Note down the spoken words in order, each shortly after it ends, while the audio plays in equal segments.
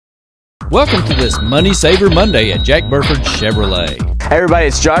Welcome to this Money Saver Monday at Jack Burford Chevrolet. Hey everybody,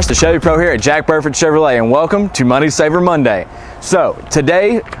 it's Josh, the Chevy Pro here at Jack Burford Chevrolet, and welcome to Money Saver Monday. So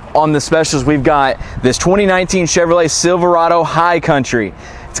today on the specials, we've got this 2019 Chevrolet Silverado High Country.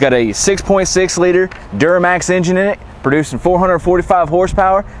 It's got a 6.6 liter Duramax engine in it, producing 445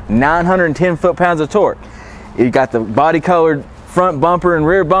 horsepower, 910 foot-pounds of torque. You got the body colored front bumper and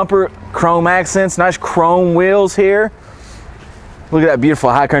rear bumper, chrome accents, nice chrome wheels here. Look at that beautiful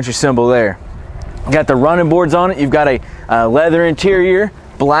High Country symbol there. You got the running boards on it. You've got a leather interior,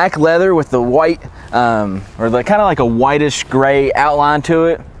 black leather with the white, or the kind of like a whitish gray outline to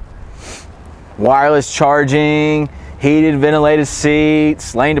it. Wireless charging, heated ventilated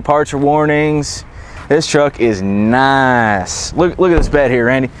seats, lane departure warnings. This truck is nice. Look at this bed here,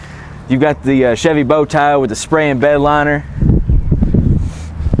 Randy. You've got the Chevy bow tie with the spray and bed liner.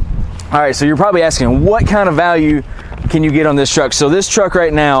 All right, so you're probably asking, what kind of value can you get on this truck? So this truck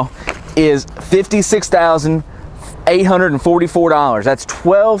right now is $56,844. That's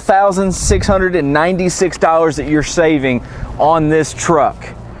 $12,696 that you're saving on this truck.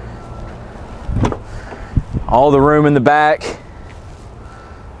 All the room in the back.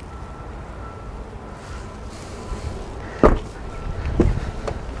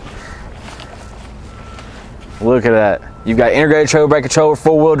 Look at that. You've got integrated trailer brake controller,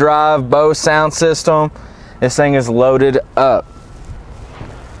 four-wheel drive, Bose sound system. This thing is loaded up.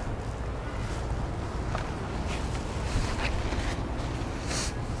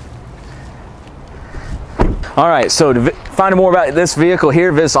 All right, so to find out more about this vehicle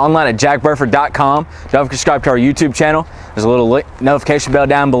here, visit us online at jackburford.com. Don't forget to subscribe to our YouTube channel. There's a little notification bell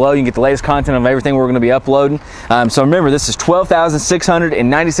down below. You can get the latest content of everything we're going to be uploading. So remember, this is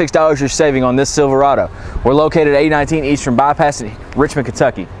 $12,696 you're saving on this Silverado. We're located at 819 Eastern Bypass in Richmond,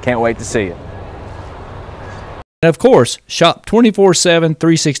 Kentucky. Can't wait to see you. And of course, shop 24/7,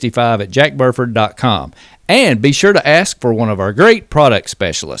 365 at jackburford.com. And be sure to ask for one of our great product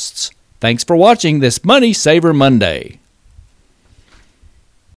specialists. Thanks for watching this Money Saver Monday.